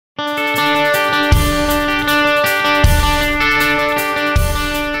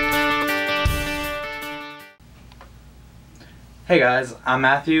Hey guys, I'm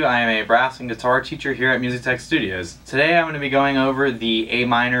Matthew. I am a brass and guitar teacher here at Music Tech Studios. Today I'm going to be going over the A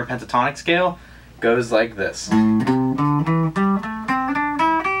minor pentatonic scale. It goes like this.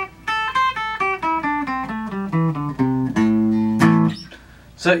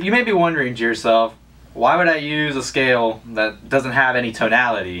 So you may be wondering to yourself, why would I use a scale that doesn't have any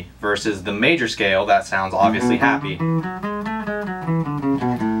tonality versus the major scale that sounds obviously happy?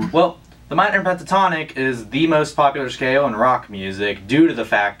 Well, the minor pentatonic is the most popular scale in rock music due to the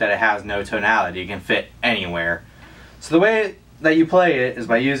fact that it has no tonality. It can fit anywhere. So the way that you play it is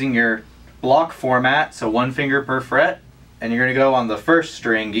by using your block format, so one finger per fret, and you're going to go on the first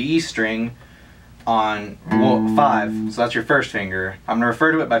string, the E string, on 5. So that's your first finger. I'm going to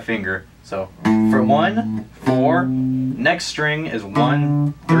refer to it by finger. So for 1, 4, next string is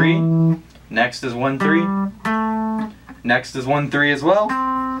 1, 3, next is 1, 3, next is 1, 3 as well.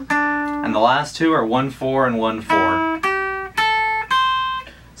 And the last two are 1, 4 and 1, 4.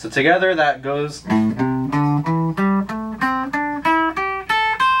 So together that goes.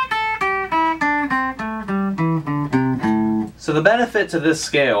 So the benefit to this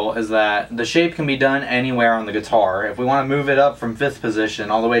scale is that the shape can be done anywhere on the guitar. If we want to move it up from 5th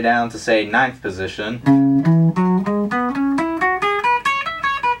position all the way down to say 9th position,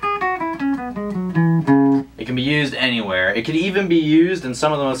 it can be used anywhere. It could even be used in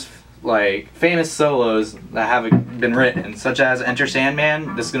some of the most famous solos that have been written, such as Enter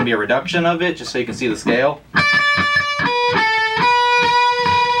Sandman. This is going to be a reduction of it, just so you can see the scale.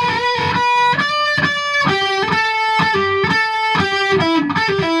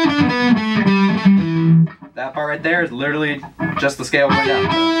 That part right there is literally just the scale going down.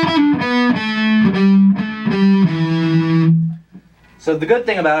 So the good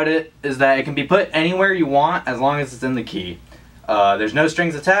thing about it is that it can be put anywhere you want as long as it's in the key. There's no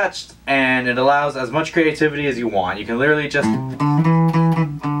strings attached, and it allows as much creativity as you want. You can literally just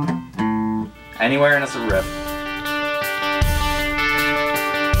anywhere and it's a riff.